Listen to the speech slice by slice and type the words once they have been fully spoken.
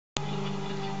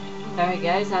Alright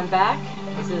guys, I'm back.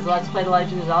 This is Let's Play The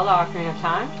Legend of Zelda Ocarina of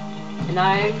Time. And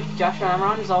I'm Joshua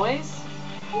Amaron as always.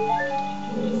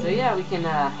 So yeah, we can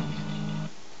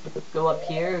go up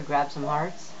here, grab some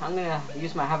hearts. I'm gonna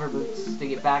use my hover boots to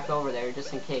get back over there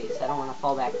just in case. I don't want to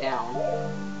fall back down.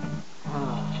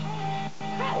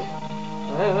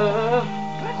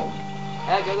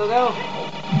 Yeah, go, go, go!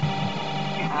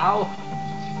 Ow!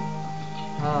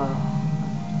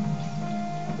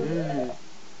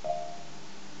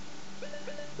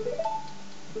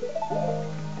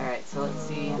 Alright, so let's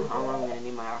see how long I'm gonna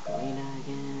need my Ocarina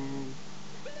again.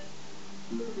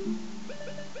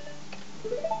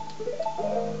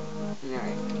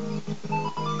 Alright.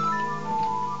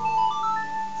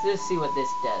 Let's just see what this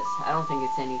does. I don't think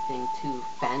it's anything too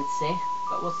fancy,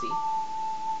 but we'll see.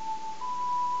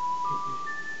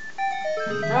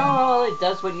 Oh, well, it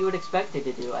does what you would expect it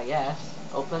to do, I guess.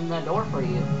 Open the door for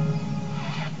you.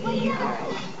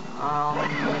 Alright. I'm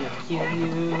gonna kill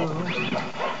you.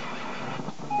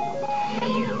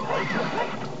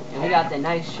 And we got the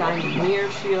nice shiny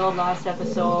mirror shield last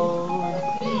episode.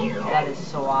 That is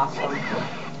so awesome.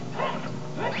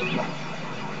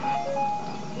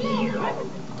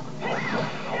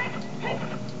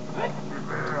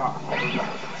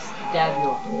 Stab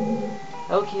you.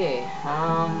 Okay,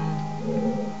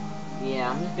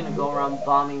 yeah, I'm just gonna go around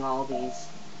bombing all these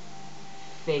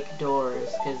fake doors,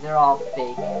 because they're all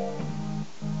fake.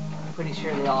 I'm pretty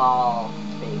sure they're all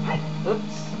fake.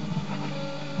 Oops.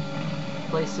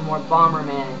 Place some more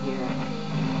Bomberman here.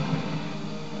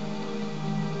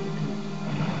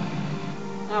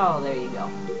 Oh, there you go.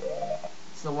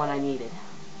 It's the one I needed.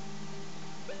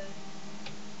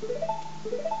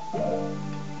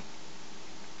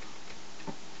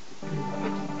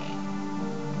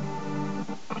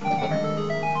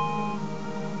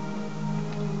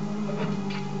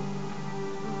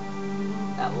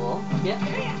 That will,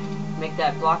 make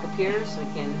that block appear so we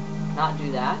can not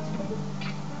do that.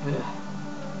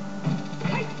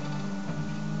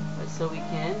 But so we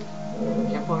can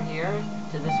jump over here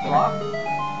to this block,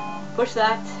 push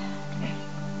that,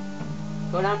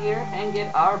 go down here and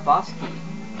get our boss key.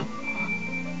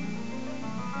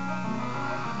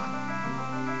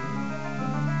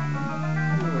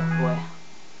 Oh boy.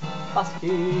 Boss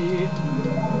key!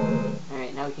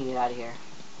 Alright, now we can get out of here.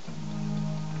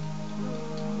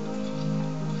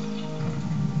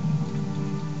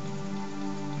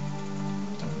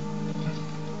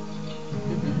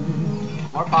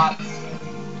 More pots.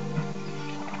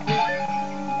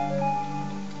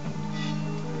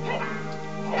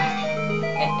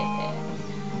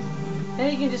 And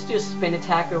you can just do a spin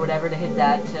attack or whatever to hit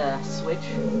that switch.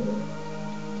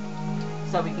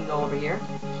 So we can go over here.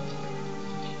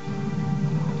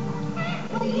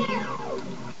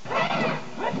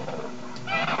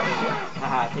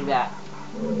 Haha, take that.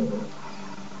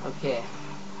 Okay.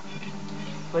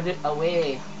 Put it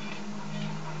away.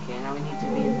 Okay, now we need to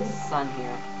be in the sun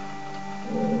here.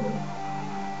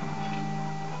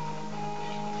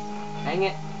 Dang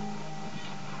it.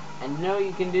 I know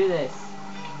you can do this.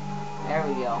 There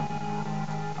we go.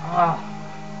 Ah.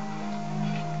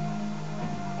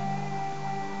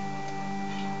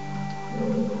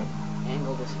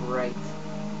 Angle this right.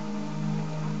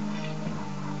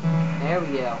 There we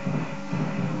go.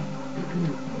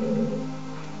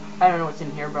 I don't know what's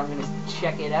in here, but I'm gonna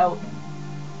check it out.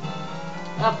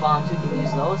 Bombs, we can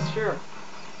use those, sure.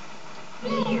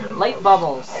 Light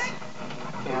bubbles.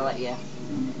 Here, I'll let you.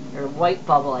 Or white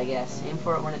bubble, I guess. Aim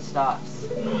for it when it stops.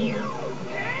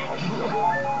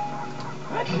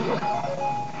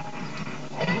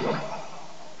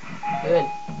 Good.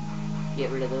 Get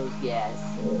rid of those guys.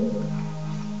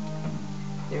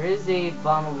 There is a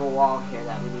bombable wall here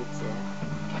that we need to...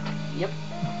 Yep.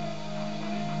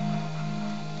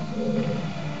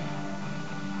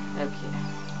 Okay.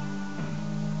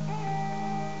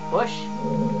 Push.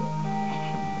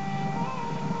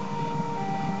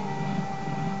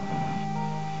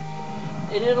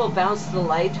 And it'll bounce the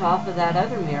light off of that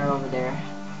other mirror over there.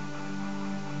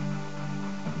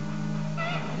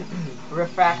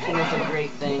 Refraction is a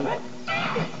great thing.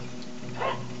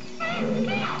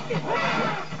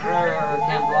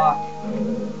 Can't block.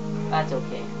 That's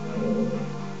okay.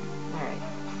 Alright.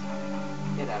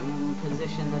 Gotta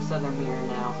position this other mirror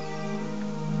now.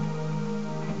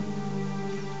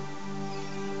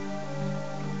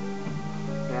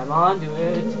 Grab onto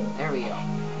it. There we go.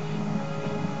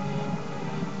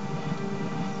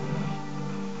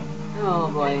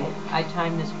 Oh boy, I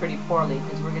timed this pretty poorly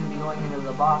because we're going to be going into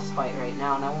the boss fight right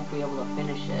now and I won't be able to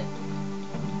finish it.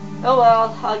 Oh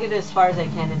well, I'll get as far as I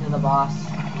can into the boss.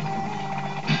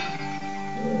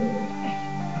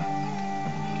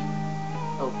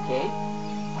 Okay.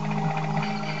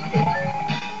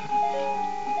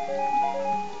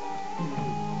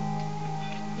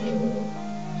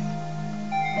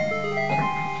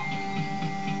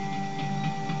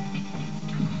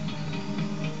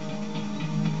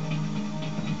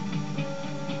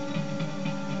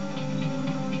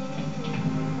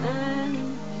 And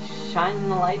shine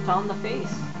the light on the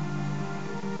face.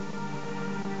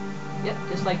 Yep,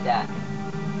 just like that.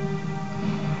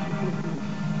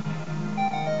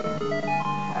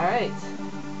 Alright.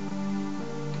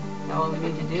 Now what we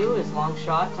need to do is long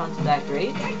shot onto that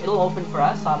grate. It'll open for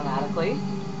us automatically.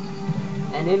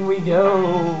 And in we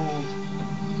go!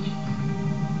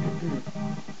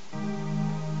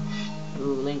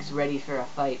 Ooh, Link's ready for a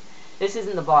fight. This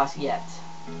isn't the boss yet.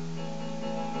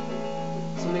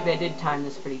 So maybe I did time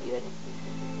this pretty good.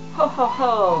 Ho ho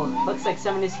ho! Looks like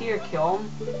someone is here, Kilm.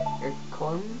 Or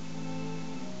Kilm?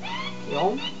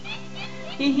 Kilm?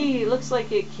 Hee hee, looks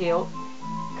like it, Kote?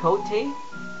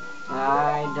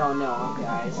 I don't know,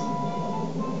 guys.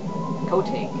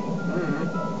 Kote.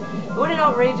 What an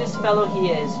outrageous fellow he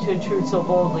is to intrude so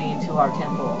boldly into our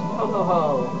temple. Ho ho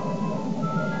ho!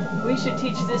 We should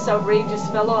teach this outrageous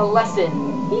fellow a lesson.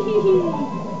 Hee hee hee!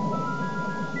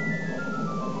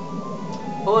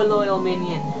 Oh, loyal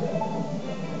minion.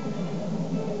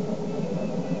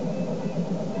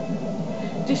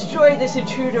 Destroy this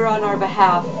intruder on our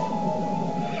behalf.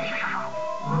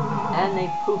 And they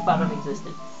poof out of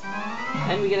existence.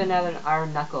 And we get another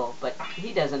iron knuckle, but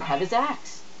he doesn't have his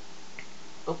axe.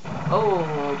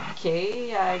 Oh,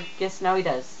 okay, I guess now he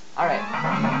does. Alright.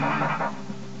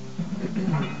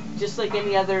 Just like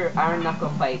any other iron knuckle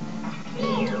fight.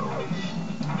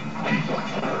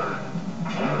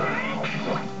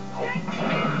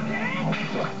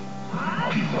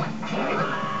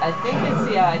 I think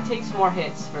it's, yeah, it takes more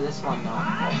hits for this one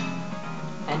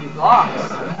though. And he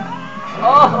blocks.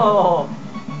 Oh!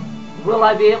 Will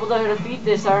I be able to defeat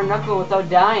this iron knuckle without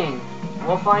dying?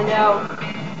 We'll find out.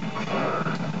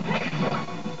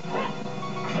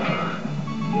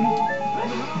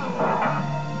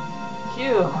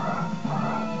 Phew.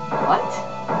 What?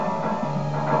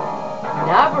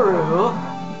 Nabaru?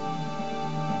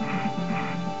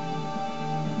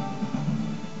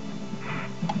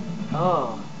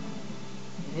 Oh.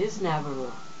 It is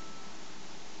Nabaru.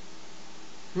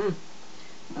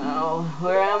 Oh,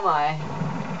 where am I?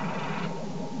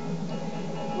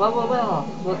 Well.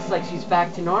 Looks like she's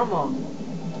back to normal.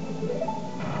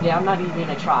 Yeah, I'm not even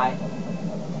gonna try.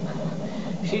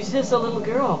 She's just a little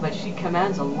girl, but she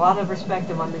commands a lot of respect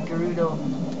among the Gerudo.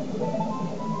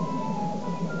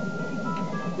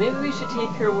 Maybe we should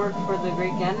take her work for the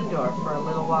Great Ganondorf for a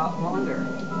little while longer.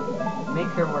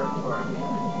 Make her work for him.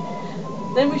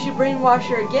 Then we should brainwash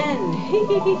her again.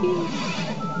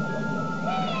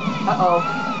 Uh-oh.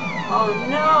 Oh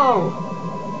no!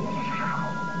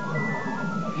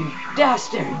 You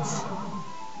bastards!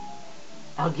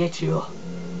 I'll get you.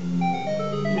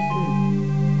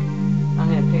 I'm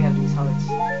gonna pick up these hearts.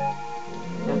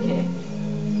 Okay.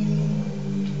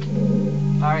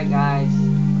 Alright guys.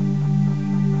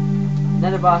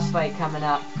 Another boss fight coming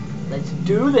up. Let's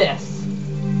do this!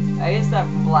 I guess that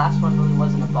last one really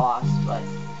wasn't a boss, but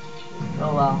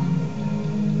oh well.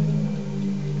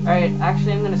 Alright,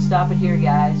 actually I'm gonna stop it here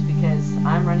guys because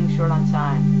I'm running short on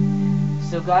time.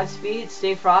 So Godspeed,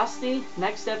 stay frosty.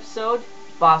 Next episode,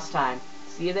 boss time.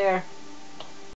 See you there.